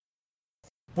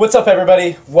What's up,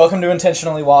 everybody? Welcome to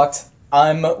Intentionally Walked.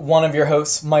 I'm one of your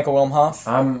hosts, Michael Wilmhoff.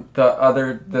 I'm the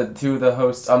other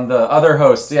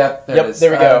host. Yeah, there it is.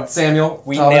 There we go. Samuel.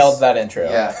 We Thomas. nailed that intro.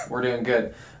 Yeah, we're doing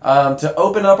good. To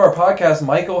open up our podcast,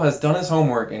 Michael has done his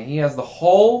homework, and he has the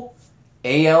whole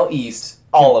AL East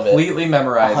All of it. Completely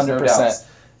memorized, 100%. no doubts.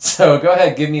 So go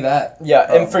ahead, give me that. Yeah,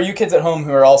 and for you kids at home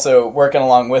who are also working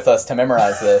along with us to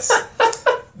memorize this,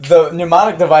 the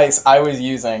mnemonic device I was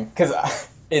using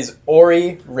is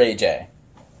Ori Ray J.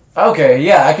 Okay,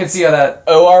 yeah, I can see how that...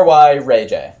 O-R-Y Ray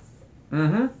J.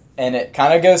 Mm-hmm. And it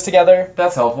kind of goes together.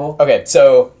 That's helpful. Okay,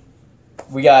 so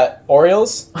we got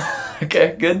Orioles.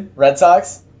 Okay, good. Red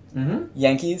Sox. Mm-hmm.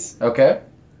 Yankees. Okay.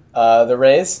 The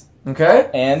Rays. Okay.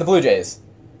 And the Blue Jays.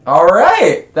 All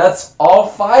right. That's all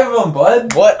 5 of them,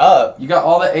 bud. What up? You got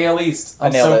all the AL East.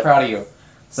 I'm nailed so it. proud of you.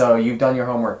 So you've done your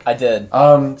homework. I did.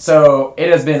 So it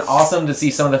has been awesome to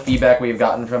see some of the feedback we've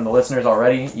gotten from the listeners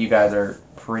already. You guys are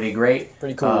pretty great.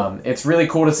 Pretty cool. It's really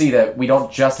cool to see that we don't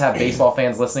just have baseball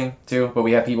fans listening too, but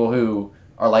we have people who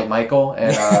are like Michael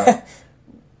and a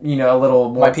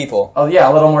little more... My people. Oh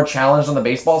yeah, a little more challenged on the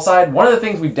baseball side. One of the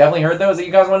things we've definitely heard though is that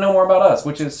you guys want to know more about us,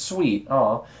 which is sweet.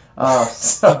 Aw.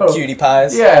 So Cutie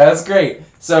pies. Yeah, that's great.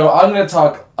 So I'm going to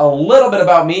talk a little bit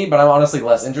about me, but I'm honestly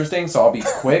less interesting, so I'll be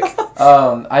quick.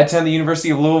 I attend the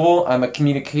University of Louisville. I'm a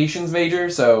communications major,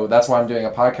 so that's why I'm doing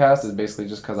a podcast, is basically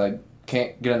just because I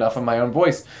can't get enough of my own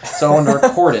voice. So I wanted to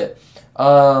record it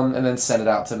and then send it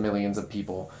out to millions of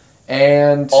people.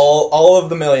 And all of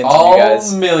the millions of you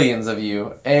guys. All millions of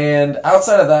you. And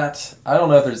outside of that, I don't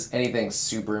know if there's anything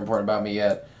super important about me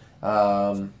yet.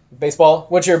 Baseball?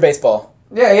 What's your baseball?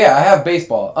 Yeah, I have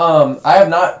baseball. I have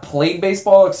not played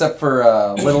baseball except for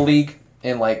Little League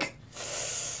in like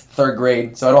 3rd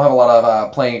grade, so I don't have a lot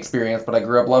of playing experience, but I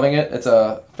grew up loving it. It's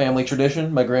a family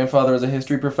tradition. My grandfather was a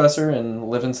history professor and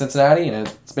lived in Cincinnati, and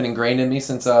it's been ingrained in me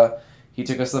since he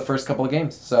took us to the first couple of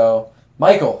games. So,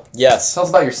 Michael. Yes. Tell us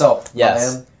about yourself.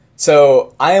 Yes. Man.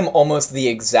 So, I am almost the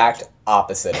exact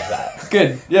opposite of that.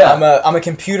 Good. Yeah. I'm a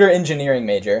computer engineering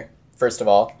major, first of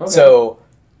all. Okay. So...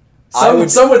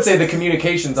 Some would say the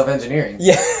communications of engineering.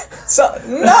 Yeah, so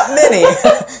not many.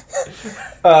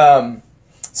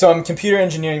 So I'm a computer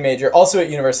engineering major, also at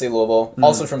University of Louisville,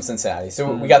 also from Cincinnati.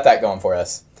 So we got that going for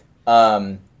us.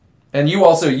 And you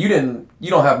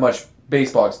don't have much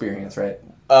baseball experience, right?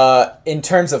 In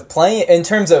terms of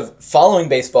following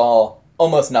baseball,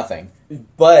 almost nothing.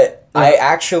 But I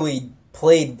actually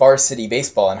played varsity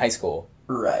baseball in high school.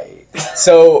 Right.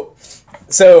 So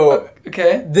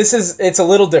okay. It's a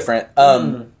little different.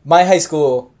 My high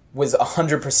school was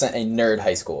 100% a nerd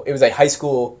high school. It was a high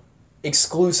school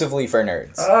exclusively for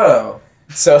nerds. Oh.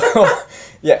 So,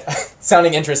 yeah,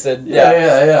 sounding interested.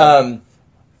 Yeah.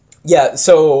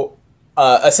 So,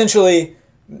 essentially,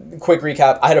 quick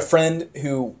recap, I had a friend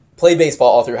who played baseball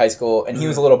all through high school, and he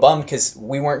was a little bummed because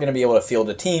we weren't going to be able to field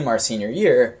a team our senior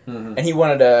year, and he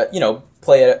wanted to,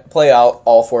 play out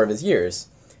all 4 of his years.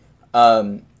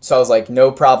 So I was like,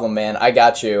 no problem, man, I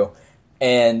got you.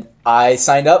 And I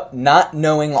signed up not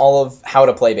knowing all of how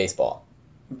to play baseball.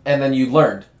 And then you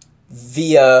learned.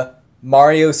 Via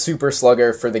Mario Super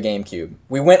Slugger for the GameCube.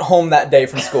 We went home that day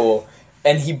from school,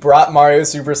 and he brought Mario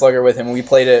Super Slugger with him, and we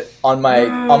played it on my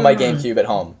GameCube at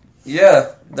home.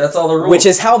 Yeah, that's all the rules. Which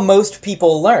is how most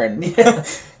people learn.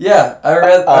 Yeah, I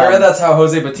read that's how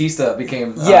Jose Batista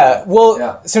became.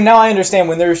 So now I understand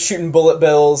when they're shooting bullet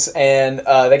bills and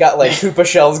they got like Koopa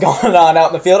shells going on out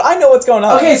in the field. I know what's going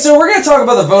on. Okay, so we're going to talk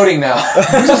about the voting now.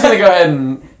 I'm just going to go ahead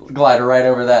and glide right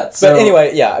over that. So. But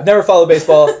anyway, yeah, I've never followed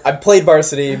baseball. I played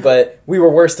varsity, but we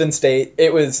were worst in state.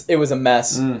 It was a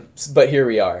mess, but here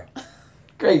we are.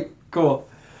 Great, cool.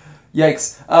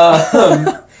 Yikes.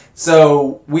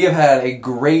 So we have had a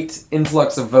great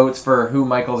influx of votes for who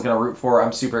Michael's going to root for.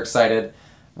 I'm super excited.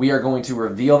 We are going to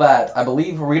reveal that. I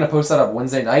believe we're going to post that up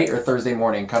Wednesday night or Thursday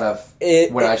morning,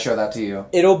 when I show that to you.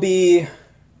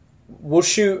 We'll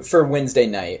shoot for Wednesday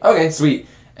night. Okay, sweet.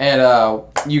 And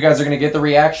you guys are going to get the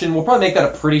reaction. We'll probably make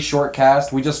that a pretty short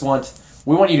cast. We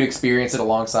want you to experience it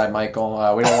alongside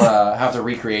Michael. We don't want to have to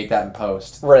recreate that in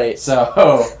post. Right.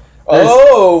 So...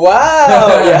 Oh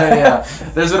wow! Yeah.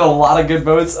 There's been a lot of good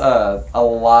votes, a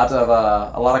lot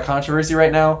of controversy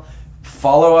right now.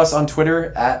 Follow us on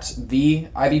Twitter at the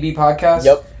IBB Podcast.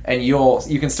 Yep. And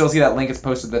you can still see that link. It's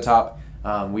posted at the top.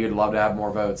 We would love to have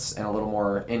more votes and a little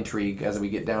more intrigue as we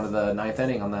get down to the 9th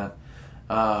inning on that.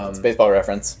 It's a baseball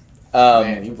reference.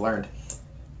 Man, you've learned.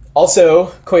 Also,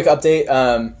 quick update.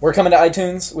 We're coming to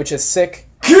iTunes, which is sick.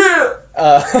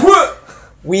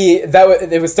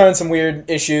 It was throwing some weird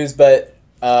issues, but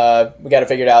We got it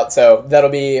figured out. So that'll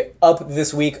be up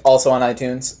this week, also on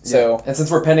iTunes. So and since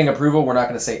we're pending approval, we're not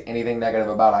going to say anything negative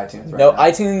about iTunes right no, now.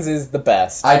 iTunes is the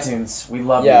best. iTunes, we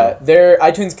love Yeah, their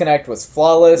iTunes Connect was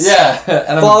flawless. Yeah,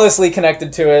 and flawlessly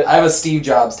connected to it. I have a Steve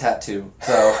Jobs tattoo,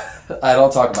 so I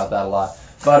don't talk about that a lot.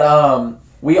 But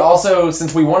we also,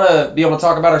 since we want to be able to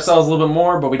talk about ourselves a little bit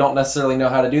more, but we don't necessarily know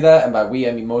how to do that, and by we,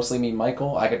 I mean mostly me,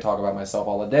 Michael. I could talk about myself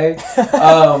all day.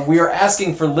 We are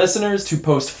asking for listeners to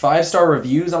post 5-star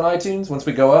reviews on iTunes once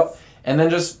we go up, and then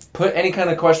just put any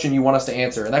kind of question you want us to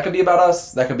answer. And that could be about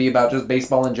us, that could be about just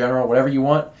baseball in general, whatever you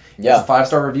want. Yeah. It's a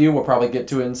 5-star review, we'll probably get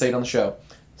to it and say it on the show.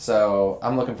 So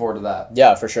I'm looking forward to that.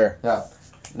 Yeah, for sure. Yeah.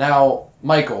 Now,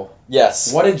 Michael.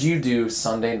 Yes. What did you do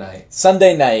Sunday night?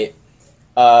 Sunday night.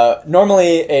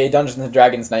 Normally a Dungeons and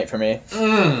Dragons night for me.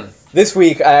 This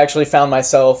week, I actually found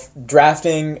myself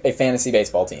drafting a fantasy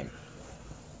baseball team.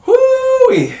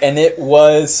 Whoo-wee! And it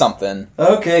was something.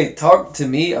 Okay, talk to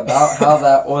me about how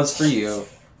that was for you.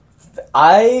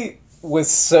 I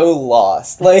was so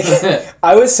lost. Like,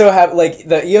 I was so happy. Like,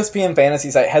 the ESPN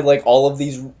fantasy site had, like, all of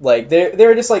these, like, they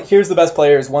were just like, here's the best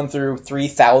players, 1 through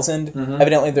 3,000.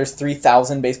 Evidently, there's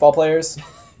 3,000 baseball players.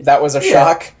 That was a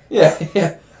shock.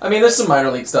 Yeah. I mean, there's some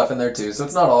minor league stuff in there, too, so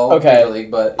it's not all major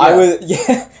league, but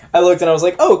yeah. I looked and I was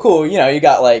like, oh, cool. You know, you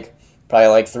got, like, probably,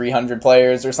 like, 300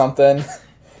 players or something.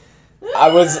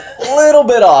 I was a little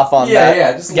bit off on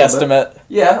that just a guesstimate.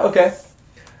 Yeah, okay.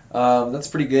 That's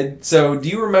pretty good. So, do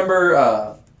you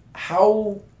remember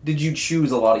how did you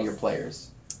choose a lot of your players?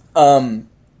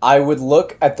 I would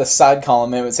look at the side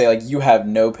column and it would say, like, you have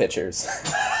no pitchers.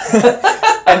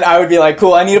 And I would be like,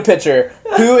 cool, I need a pitcher.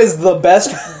 Who is the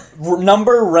best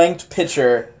number-ranked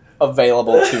pitcher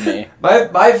available to me?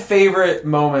 My favorite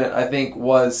moment, I think,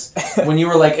 was when you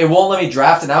were like, it won't let me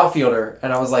draft an outfielder.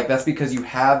 And I was like, that's because you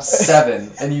have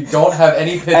 7 and you don't have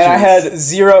any pitchers. And I had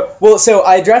 0. Well, so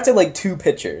I drafted, like, 2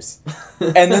 pitchers.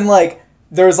 And then, like,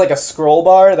 there was, like, a scroll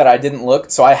bar that I didn't look,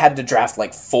 so I had to draft,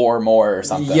 like, 4 more or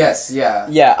something. Yes, yeah.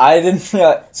 Yeah, I didn't...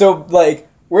 so, like,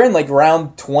 we're in, like,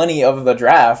 round 20 of the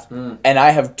draft, and I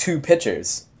have 2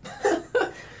 pitchers.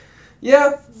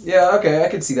 Yeah, okay, I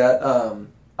can see that.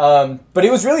 But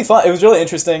it was really fun. It was really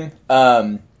interesting.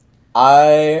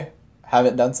 I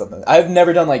haven't done something. I've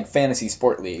never done, like, fantasy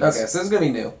sport leagues. Okay, so it's going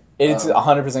to be new. It's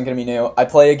 100% going to be new. I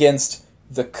play against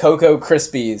the Cocoa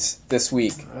Krispies this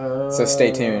week, so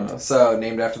stay tuned. So,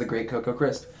 named after the great Cocoa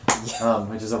Crisp,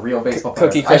 which is a real baseball player.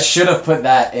 Cookie Crisp. I should have put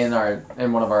that in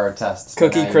one of our tests.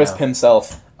 Cookie Crisp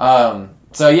himself.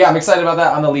 So, yeah, I'm excited about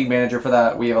that. I'm the league manager for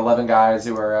that. We have 11 guys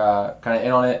who are kind of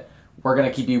in on it. We're going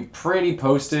to keep you pretty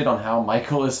posted on how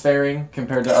Michael is faring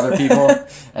compared to other people.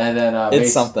 And then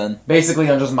it's something. Basically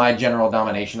on just my general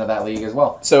domination of that league as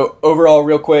well. So, overall,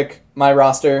 real quick, my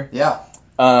roster. Yeah.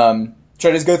 Should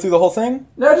I just go through the whole thing?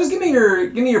 No, just give me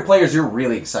your players you're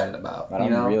really excited about. That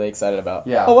I'm really excited about.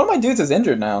 Yeah. Oh, one of my dudes is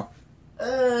injured now.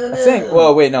 I think.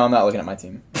 Well, wait, no, I'm not looking at my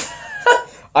team.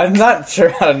 I'm not sure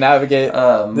how to navigate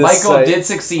this Michael site. did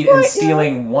succeed in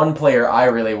stealing one player I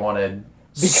really wanted.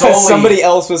 Because somebody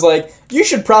else was like, you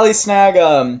should probably snag,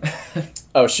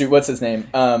 oh shoot, what's his name?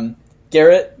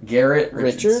 Garrett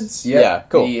Richards? Yep, yeah,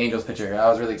 cool. The Angels pitcher. I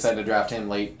was really excited to draft him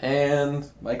late, and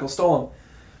Michael stole him.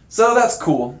 So that's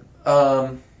cool.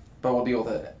 But we'll deal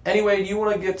with it. Anyway, do you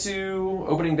want to get to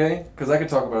opening day? Because I could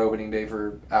talk about opening day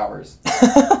for hours.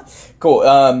 Cool.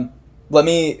 Let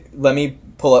me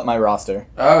pull up my roster.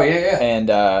 Oh yeah. And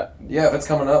yeah, if it's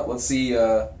coming up, let's see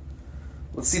the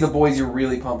boys you're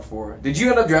really pumped for. Did you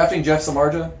end up drafting Jeff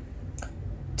Samardzija?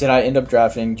 Did I end up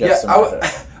drafting Jeff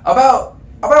Samardzija? About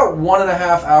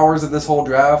 1.5 hours of this whole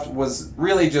draft was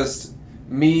really just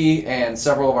me and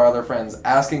several of our other friends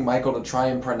asking Michael to try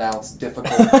and pronounce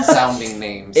difficult sounding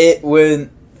names. It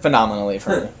went phenomenally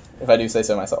for me, if I do say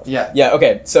so myself. Yeah. Yeah,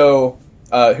 okay. So,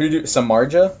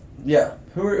 Samardzija? Yeah.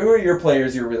 Who are your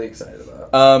players you're really excited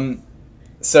about?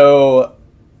 So,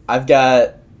 I've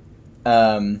got,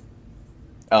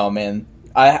 oh man.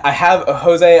 I have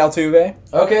Jose Altuve.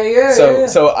 Okay, yeah.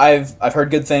 So I've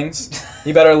heard good things.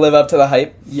 You better live up to the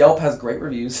hype. Yelp has great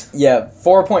reviews. Yeah,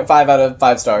 4.5 out of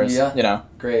 5 stars. Yeah, you know,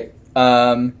 great.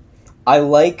 I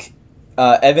like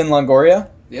Evan Longoria.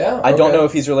 Yeah, I don't know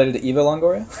if he's related to Eva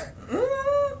Longoria.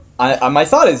 My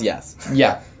thought is yes.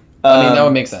 Yeah, I mean that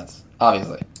would make sense.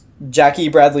 Obviously, Jackie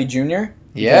Bradley Jr.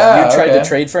 Yeah, you tried to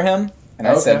trade for him, and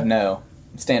I said no.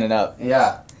 I'm standing up.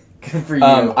 Yeah, good for you.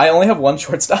 I only have one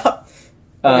shortstop.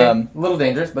 Okay. A little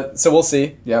dangerous, but so we'll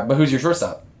see. Yeah, but who's your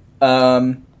shortstop?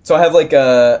 So I have like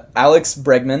Alex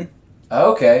Bregman.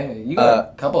 Okay, you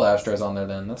got a couple Astros on there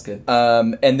then. That's good.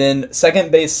 And then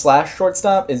second base /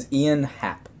 shortstop is Ian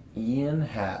Happ. Ian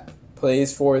Happ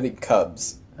plays for the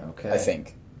Cubs. Okay, I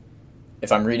think.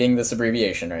 if I'm reading this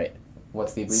abbreviation right.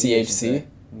 What's the abbreviation? CHC?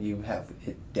 You have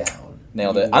it down.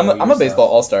 Nailed it. I'm a baseball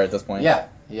all-star at this point. Yeah.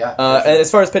 And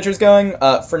as far as pitchers going,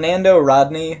 Fernando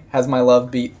Rodney has my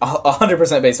love beat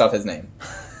 100% based off his name.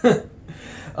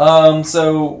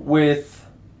 So with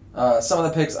some of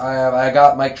the picks I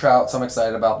got Mike Trout, so I'm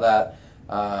excited about that.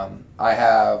 I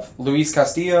have Luis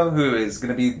Castillo, who is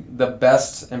going to be the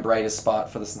best and brightest spot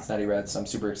for the Cincinnati Reds, so I'm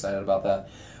super excited about that.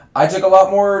 I took a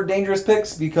lot more dangerous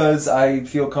picks because I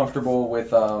feel comfortable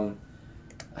with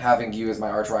having you as my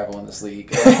arch rival in this league.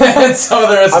 And some of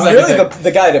the rest I'm really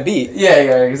the guy to beat. Yeah,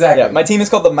 exactly. Yeah, my team is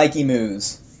called the Mikey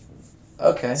Moos.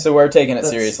 Okay. So we're taking it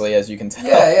seriously, as you can tell.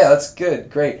 Yeah, that's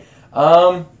good. Great.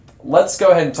 Let's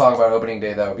go ahead and talk about opening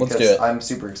day, though, because Let's do it. I'm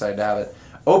super excited to have it.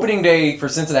 Opening day for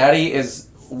Cincinnati is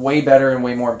way better and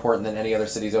way more important than any other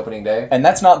city's opening day. And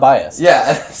that's not biased.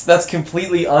 Yeah, that's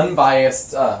completely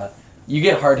unbiased. You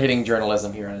get hard-hitting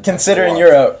journalism here. Considering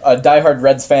you're a diehard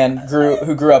Reds fan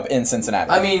who grew up in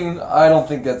Cincinnati. I mean, I don't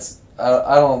think that's...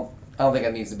 I don't think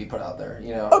it needs to be put out there,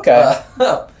 you know? Okay.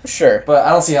 Sure. But I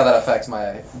don't see how that affects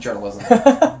my journalism.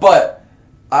 But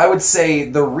I would say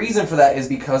the reason for that is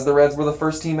because the Reds were the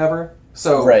first team ever.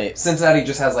 So right. Cincinnati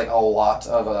just has like a lot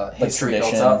of history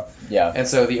built up. Yeah. And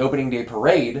so the opening day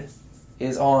parade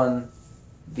is on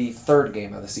the third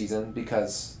game of the season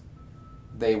because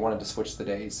they wanted to switch the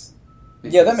days.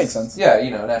 Yeah, that makes sense. Yeah,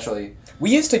 naturally. We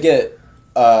used to get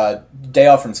day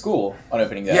off from school on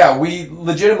opening day. Yeah, we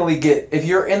legitimately get, if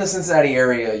you're in the Cincinnati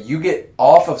area, you get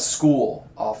off of school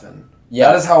often. Yeah.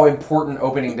 That is how important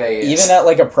opening day is. Even at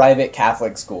like a private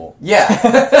Catholic school.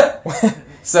 Yeah.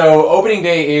 So opening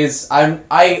day is,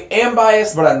 I am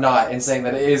biased, but I'm not in saying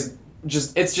that it's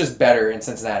just better in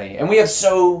Cincinnati. And we have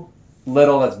so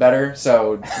little that's better,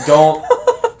 so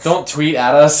don't tweet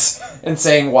at us and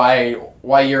saying why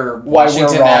your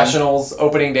Washington Nationals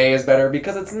opening day is better,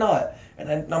 because it's not.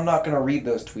 And I'm not going to read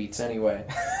those tweets anyway.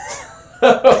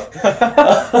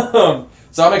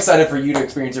 So I'm excited for you to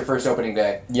experience your first opening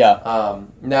day. Yeah.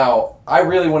 Now, I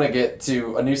really want to get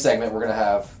to a new segment we're going to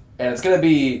have, and it's going to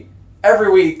be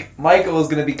every week. Michael is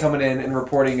going to be coming in and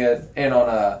reporting it in on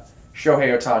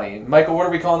Shohei Ohtani. Michael, what are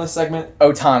we calling this segment?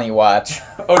 Ohtani Watch.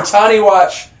 Ohtani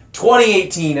Watch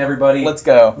 2018, everybody. Let's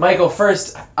go. Michael,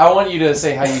 first, I want you to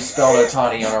say how you spelled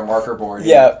Ohtani on our marker board.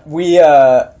 Yeah, we,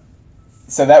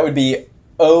 so that would be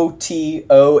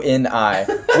O-T-O-N-I,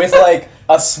 with like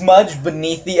a smudge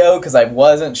beneath the O, because I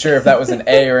wasn't sure if that was an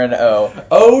A or an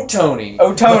O. Tony.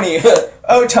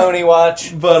 Ohtani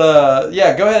Watch. But,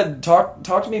 yeah, go ahead. Talk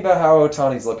to me about how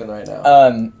Ohtani's looking right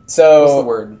now. So what's the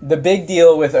word? The big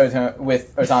deal with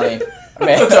Ohtani,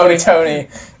 man, Tony.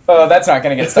 Oh, that's not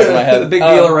going to get stuck in my head. The big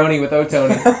deal-a-roni with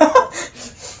Ohtani.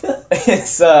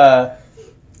 It's,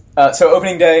 so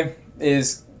opening day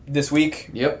is this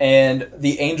week. Yep. And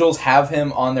the Angels have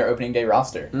him on their opening day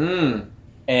roster.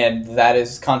 And that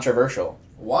is controversial.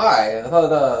 Why? I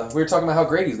thought we were talking about how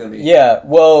great he's going to be. Yeah,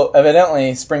 well,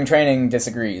 evidently, spring training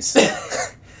disagrees.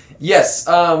 Yes,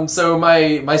 so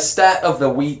my stat of the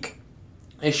week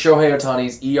is Shohei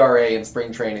Ohtani's ERA in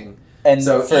spring training. And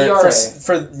so ERA.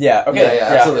 Yeah, okay. Yeah,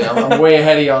 absolutely. I'm way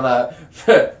ahead of you on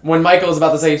that. When Michael was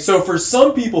about to say, so for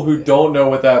some people who don't know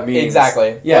what that means.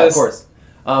 Exactly. Yeah, of course.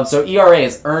 So ERA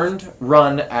is earned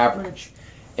run average.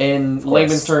 In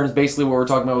layman's terms, basically what we're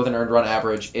talking about with an earned run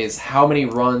average is how many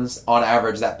runs on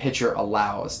average that pitcher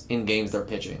allows in games they're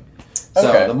pitching.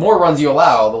 So the more runs you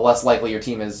allow, the less likely your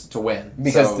team is to win.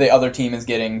 Because the other team is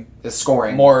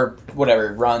scoring more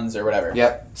runs or whatever.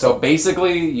 Yep. So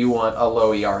basically you want a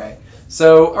low ERA.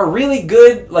 So a really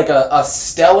good, like a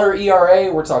stellar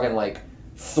ERA, we're talking like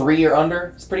 3 or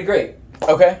under, it's pretty great.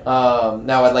 Okay.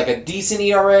 Now at like a decent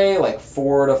ERA, like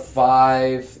 4 to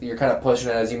 5, you're kind of pushing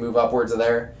it as you move upwards of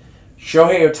there.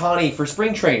 Shohei Ohtani for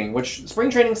spring training, which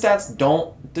spring training stats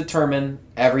don't determine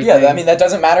everything. Yeah, I mean, that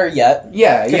doesn't matter yet.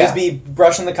 Yeah, Could just be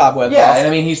brushing the cobwebs off. and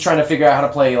I mean, he's trying to figure out how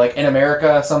to play, like, in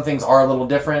America, some things are a little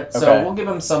different, so we'll give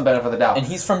him some benefit of the doubt. And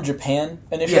he's from Japan,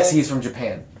 initially? Yes, he's from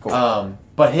Japan. Cool.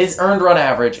 But his earned run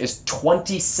average is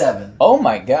 27. Oh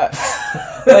my god.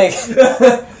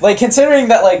 like, considering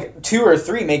that, like, 2 or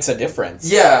 3 makes a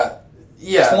difference. Yeah.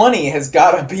 20 has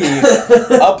got to be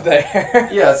up there.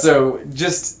 Yeah, so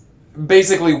just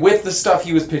basically with the stuff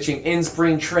he was pitching in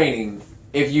spring training,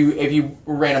 if you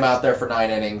ran him out there for 9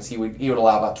 innings, he would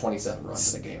allow about 27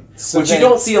 runs in a game, which you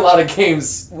don't see a lot of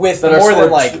games with that more are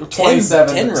than like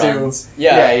 27 10 to runs. 2.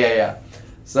 Yeah.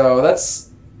 So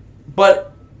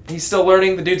but he's still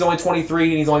learning. The dude's only 23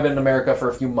 and he's only been in America for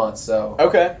a few months, so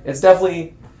okay, it's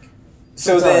definitely.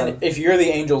 So then, if you're the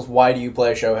Angels, why do you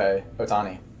play Shohei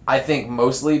Ohtani? I think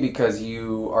mostly because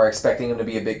you are expecting him to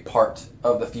be a big part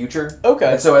of the future.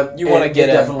 Okay. And so you want to get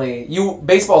him.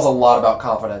 Baseball's a lot about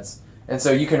confidence. And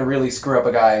so you can really screw up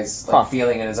a guy's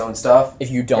feeling in his own stuff.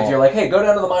 If you don't. If you're like, hey, go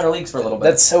down to the minor leagues for a little bit.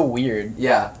 That's so weird.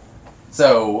 Yeah.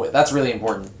 So that's really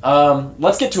important.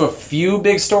 Let's get to a few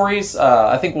big stories.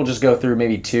 I think we'll just go through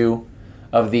maybe two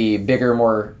of the bigger,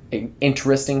 more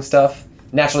interesting stuff.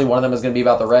 Naturally, one of them is going to be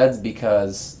about the Reds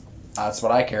because that's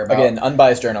what I care about. Again,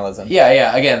 unbiased journalism.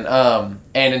 Yeah. Again,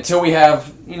 and until we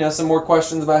have some more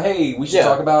questions about, hey, we should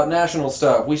talk about national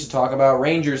stuff. We should talk about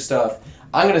Rangers stuff.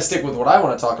 I'm going to stick with what I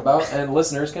want to talk about, and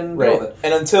listeners can go with it.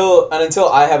 And until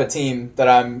I have a team that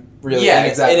I'm really in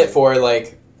it for,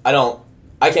 like,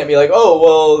 I can't be like, oh,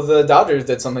 well, the Dodgers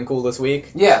did something cool this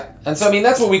week. Yeah, and so, I mean,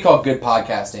 that's what we call good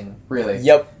podcasting, really.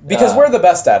 Yep, because we're the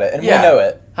best at it, and we know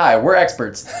it. Hi, we're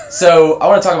experts. So, I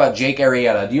want to talk about Jake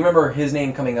Arrieta. Do you remember his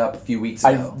name coming up a few weeks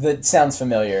ago? That sounds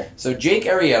familiar. So, Jake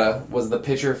Arrieta was the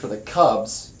pitcher for the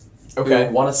Cubs who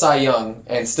won a Cy Young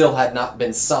and still had not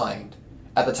been signed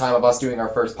at the time of us doing our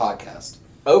first podcast.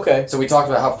 Okay. So, we talked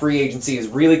about how free agency is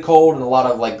really cold and a lot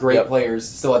of great players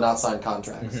still had not signed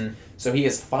contracts. Mm-hmm. So he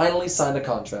has finally signed a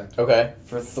contract. Okay.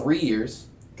 For 3 years.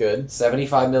 Good.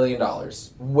 $75 million.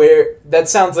 That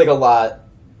sounds like a lot.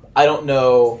 I don't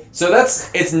know. So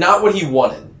it's not what he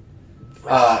wanted.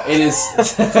 It is,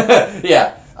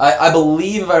 yeah. I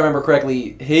believe, if I remember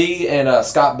correctly, he and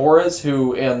Scott Boras,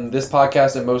 who in this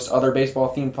podcast and most other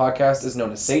baseball-themed podcasts is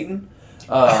known as Satan.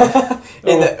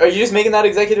 Are you just making that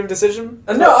executive decision?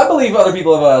 No, I believe other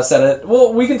people have said it.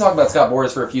 Well, we can talk about Scott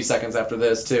Boras for a few seconds after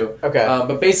this, too. Okay.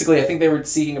 But basically, I think they were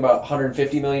seeking about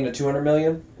 $150 million to $200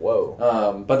 million.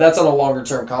 Whoa. But that's on a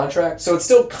longer-term contract, so it's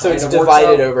still kind of So it's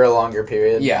divided over a longer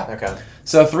period? Yeah. Okay.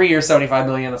 So 3 years, $75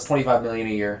 million, that's $25 million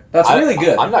a year. That's really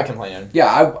good. I'm not complaining. Yeah,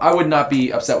 I would not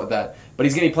be upset with that. But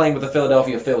he's going to be playing with the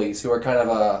Philadelphia Phillies, who are kind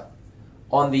of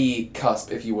on the cusp,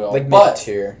 if you will. Like but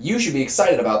mid-tier. You should be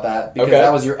excited about that because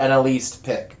that was your NL East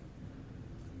pick.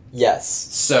 Yes.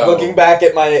 So looking back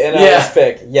at my NL East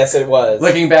pick, yes, it was.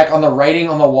 Looking back on the writing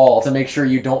on the wall to make sure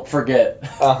you don't forget.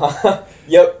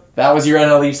 Yep. That was your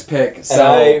NL East pick. So and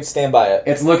I stand by it.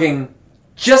 It's looking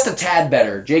just a tad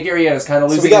better. Jake Arrieta is kind of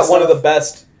losing. So we got one of the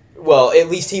best. Well, at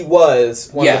least he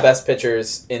was one of the best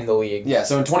pitchers in the league. Yeah.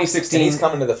 So in 2016, and he's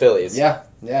coming to the Phillies. Yeah.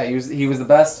 He was the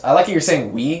best. I like how you're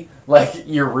saying we, like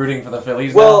you're rooting for the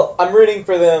Phillies. Well, I'm rooting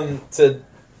for them to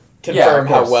confirm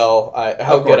how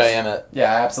good I am at.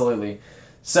 Yeah, absolutely.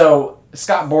 So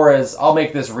Scott Boras, I'll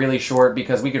make this really short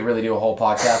because we could really do a whole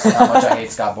podcast on how much I hate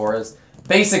Scott Boras.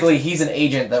 Basically, he's an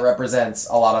agent that represents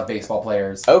a lot of baseball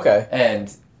players. Okay.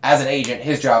 And as an agent,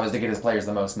 his job is to get his players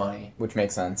the most money. Which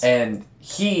makes sense. And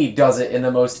he does it in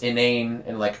the most inane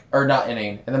and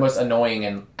in the most annoying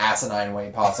and asinine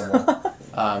way possible.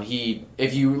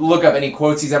 If you look up any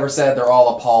quotes he's ever said, they're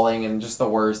all appalling and just the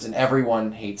worst, and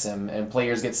everyone hates him, and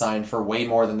players get signed for way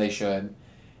more than they should.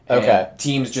 And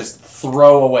teams just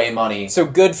throw away money. So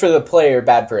good for the player,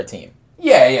 bad for a team.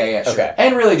 Yeah, sure. Okay.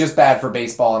 And really just bad for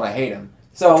baseball, and I hate him.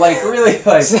 So, really,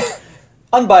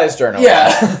 unbiased journalism.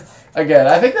 Yeah. Again,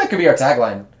 I think that could be our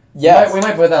tagline. Yeah. We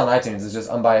might put that on iTunes. It's just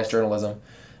unbiased journalism.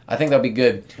 I think that'd be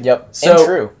good. Yep. So, and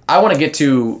true. I want to get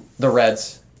to the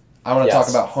Reds. I want to talk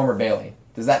about Homer Bailey.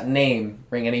 Does that name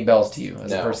ring any bells to you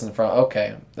as a person from...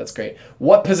 Okay, that's great.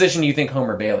 What position do you think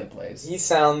Homer Bailey plays? He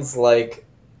sounds like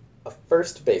a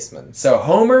first baseman. So,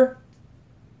 Homer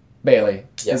Bailey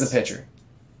is a pitcher.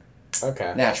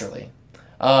 Okay. Naturally.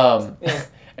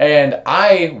 And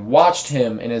I watched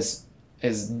him in his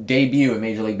debut in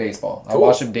Major League Baseball. Cool. I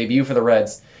watched him debut for the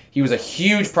Reds. He was a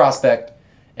huge prospect,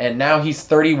 and now he's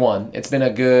 31. It's been a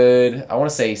good, I want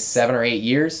to say, 7 or 8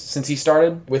 years since he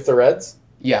started. With the Reds?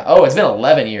 Yeah. Oh, it's been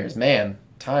 11 years. Man,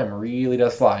 time really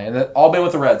does fly. And that's all been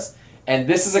with the Reds. And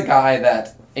this is a guy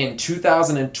that in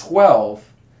 2012,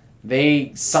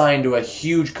 they signed to a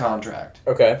huge contract.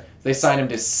 Okay. They signed him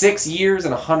to 6 years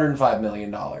and $105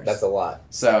 million. That's a lot.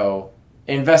 So...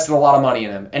 invested a lot of money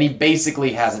in him, and he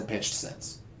basically hasn't pitched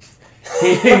since.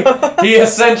 He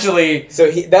essentially... So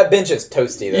that bench is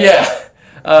toasty, though.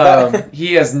 Yeah.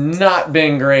 He has not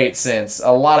been great since.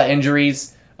 A lot of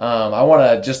injuries. I want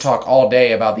to just talk all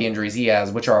day about the injuries he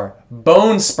has, which are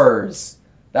bone spurs.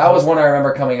 That was one I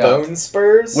remember coming up. Bone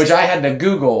spurs? Which I had to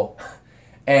Google,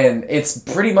 and it's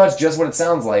pretty much just what it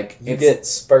sounds like. You get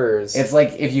spurs. It's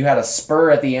like if you had a spur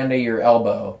at the end of your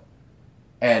elbow,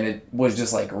 and it was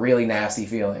just really nasty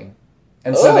feeling.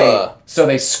 And so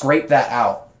they scraped that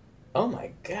out. Oh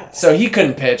my god. So he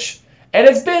couldn't pitch.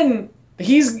 And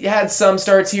he's had some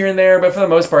starts here and there, but for the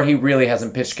most part he really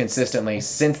hasn't pitched consistently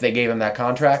since they gave him that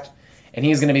contract. And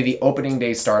he's going to be the opening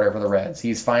day starter for the Reds.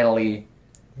 He's finally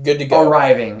Good to go.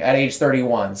 arriving at age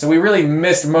 31. So we really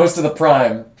missed most of the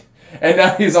prime, and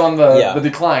now he's on the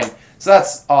decline. So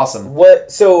that's awesome.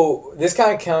 So this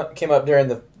kind of came up during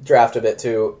the draft a bit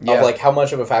too, of like how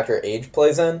much of a factor age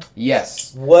plays in.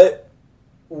 Yes.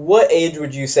 What age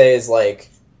would you say is like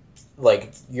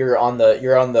you're on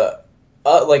the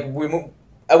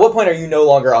at what point are you no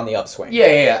longer on the upswing?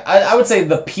 Yeah. I would say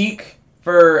the peak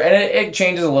and it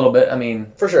changes a little bit. I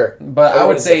mean, for sure. But I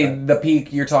would say the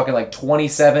peak, you're talking like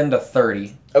 27 to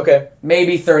 30. Okay.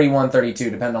 Maybe 31,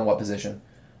 32, depending on what position.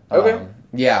 Okay.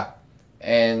 Yeah.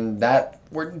 And that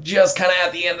we're just kind of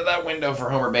at the end of that window for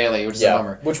Homer Bailey, which is a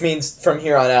bummer. Which means from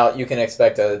here on out, you can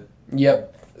expect a...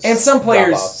 Yep. And some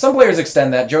players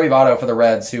extend that. Joey Votto for the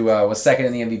Reds, who was second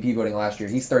in the MVP voting last year,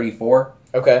 he's 34.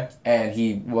 Okay. And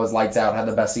he was lights out, had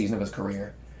the best season of his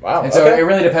career. Wow. And so it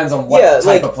really depends on what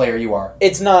type of player you are.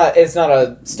 It's not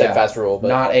a steadfast rule. But...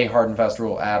 Not a hard and fast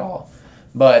rule at all.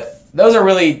 But those are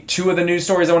really two of the news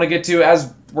stories I want to get to.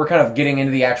 As we're kind of getting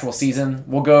into the actual season,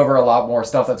 we'll go over a lot more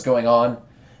stuff that's going on.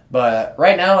 But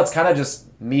right now, it's kind of just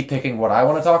me picking what I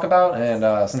want to talk about.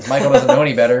 And since Michael doesn't know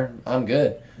any better, I'm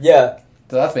good. Yeah.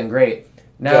 So that's been great.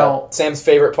 Now, Sam's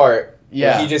favorite part.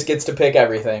 Yeah. He just gets to pick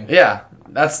everything. Yeah.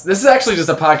 This is actually just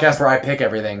a podcast where I pick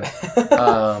everything.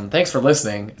 Thanks for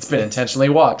listening. It's been intentionally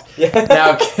walked. Yeah.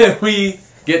 Now, can we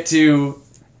get to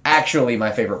actually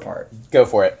my favorite part? Go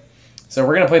for it. So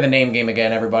we're going to play the name game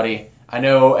again, everybody. I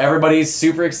know everybody's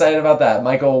super excited about that.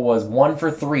 Michael was 1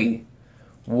 for 3.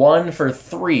 1 for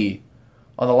 3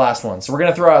 on the last one. So we're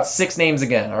going to throw out 6 names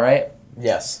again, all right?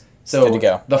 Yes. So good to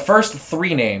go. The first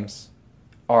 3 names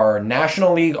are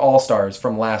National League All-Stars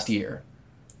from last year.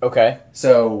 Okay.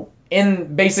 So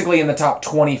basically in the top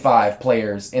 25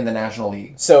 players in the National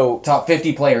League. So top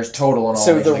 50 players total in all.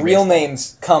 So Major the League real Baseball.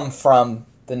 names come from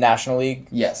the National League?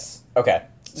 Yes. Okay.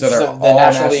 So they're all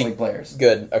National League players.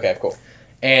 Good. Okay, cool.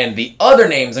 And the other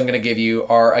names I'm going to give you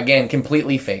are, again,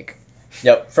 completely fake.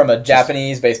 Yep, from a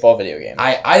Japanese baseball video game.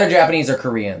 Either Japanese or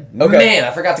Korean. Okay. Man,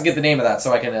 I forgot to get the name of that,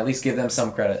 so I can at least give them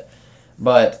some credit.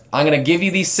 But I'm going to give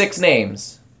you these 6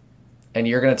 names, and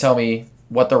you're going to tell me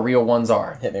what the real ones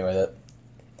are. Hit me with it.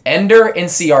 Ender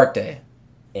Inciarte.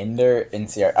 Ender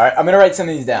Inciarte. All right, I'm going to write some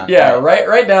of these down. Yeah,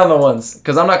 write down the ones,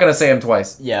 because I'm not going to say them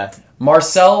twice. Yeah.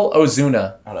 Marcell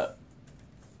Ozuna. Hold up.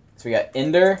 So we got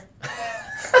Ender.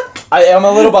 I'm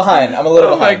a little behind.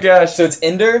 Oh my gosh. So it's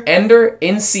Ender? Ender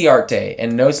Inciarte,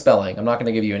 and no spelling. I'm not going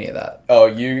to give you any of that. Oh,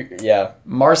 yeah.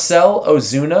 Marcell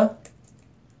Ozuna.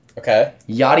 Okay.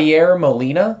 Yadier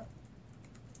Molina.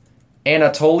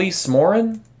 Anatoly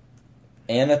Smorin.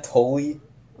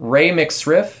 Ray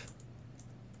McSriff.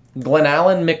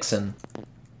 Glenallen Mixon.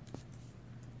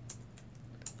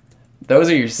 Those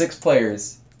are your 6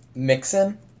 players.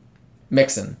 Mixon.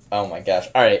 Oh my gosh.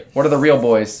 All right. What are the real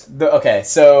boys? Okay,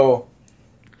 so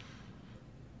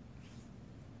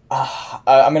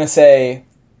I'm going to say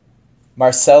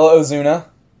Marcell Ozuna.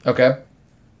 Okay.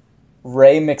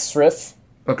 Ray McSriff.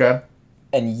 Okay.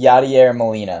 And Yadier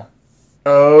Molina.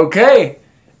 Okay.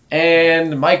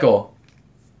 And Michael,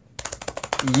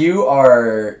 you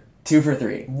are 2 for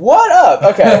 3. What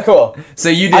up? Okay, cool. So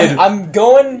you did. I'm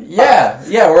going. Yeah,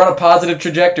 we're on a positive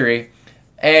trajectory.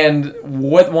 And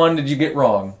what one did you get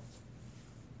wrong?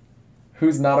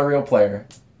 Who's not a real player?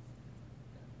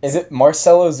 Is it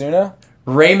Marcell Ozuna?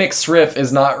 Ray McSriff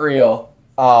is not real.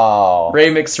 Oh.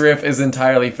 Ray McSriff is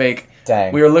entirely fake.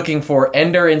 Dang. We were looking for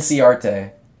Ender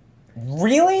Inciarte.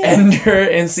 Really? Ender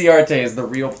Inciarte is the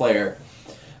real player.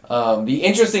 The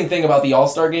interesting thing about the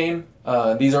All-Star game,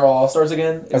 these are all All-Stars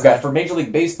again, is that for Major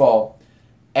League Baseball,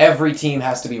 every team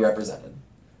has to be represented.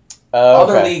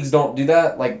 Other leagues don't do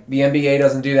that. Like, the NBA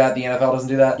doesn't do that. The NFL doesn't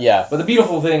do that. Yeah. But the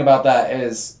beautiful thing about that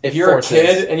is if you're a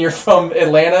kid and you're from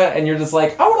Atlanta and you're just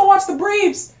like, I want to watch the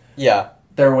Braves. Yeah.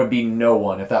 There would be no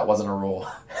one if that wasn't a rule.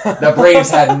 The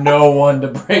Braves had no one to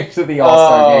bring to the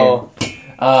All-Star game.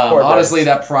 Honestly,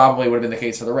 that probably would have been the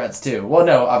case for the Reds, too. Well,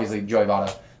 no, obviously, Joey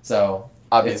Votto. So,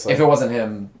 obviously, if it wasn't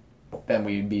him, then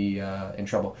we'd be in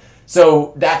trouble.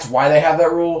 So, that's why they have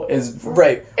that rule. It's for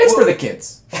the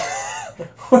kids.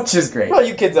 Which is great. For all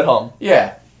you kids at home.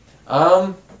 Yeah.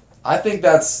 I think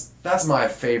that's my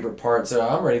favorite part, so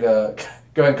I'm ready to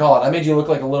go ahead and call it. I made you look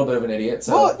like a little bit of an idiot.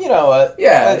 So. Well, you know what?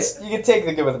 Yeah. You can take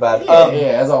the good with the bad.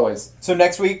 Yeah, as always. So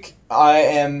next week, I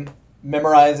am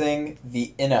memorizing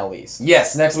the NL East.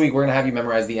 Yes, next week we're going to have you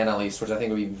memorize the NL East, which I think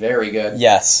would be very good.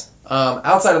 Yes.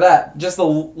 Outside of that, just a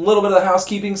little bit of the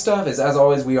housekeeping stuff is, as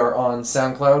always, we are on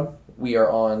SoundCloud, we are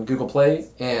on Google Play,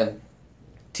 and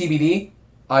TBD,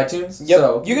 iTunes. Yep.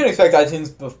 So you can expect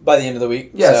iTunes by the end of the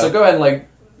week. Yeah, so go ahead and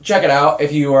check it out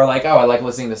if you are like, oh, I like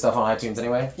listening to stuff on iTunes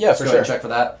anyway. Yeah, for go ahead and check for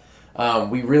that.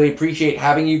 We really appreciate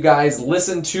having you guys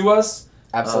listen to us.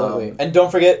 Absolutely. And don't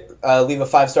forget, leave a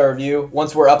 5-star review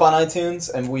once we're up on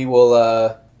iTunes, and we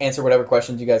will answer whatever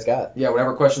questions you guys got. Yeah,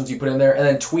 whatever questions you put in there. And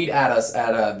then tweet at us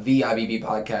at the IBB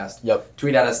Podcast. Yep.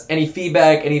 Tweet at us any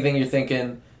feedback, anything you're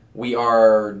thinking. We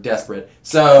are desperate.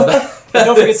 So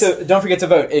don't forget to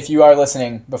vote if you are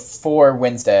listening before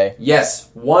Wednesday. Yes,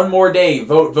 one more day.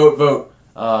 Vote.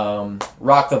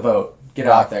 Rock the vote. Get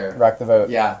out there. Rock the vote.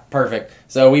 Yeah, perfect.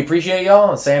 So we appreciate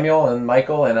y'all, Samuel and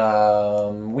Michael,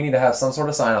 and we need to have some sort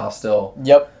of sign off still.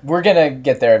 Yep, we're gonna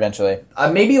get there eventually.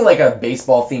 Maybe like a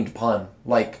baseball themed pun,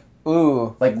 like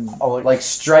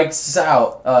strikes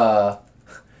out.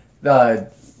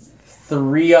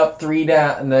 3 up, 3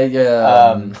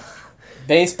 down.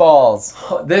 Baseballs.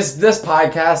 This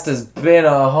podcast has been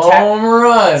a home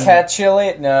run. Catch you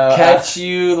later. No. Catch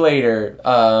you later.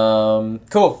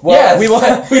 Cool. Well, yes,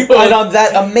 we will. And on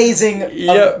that amazing,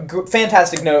 Yep.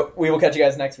 fantastic note, we will catch you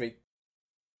guys next week.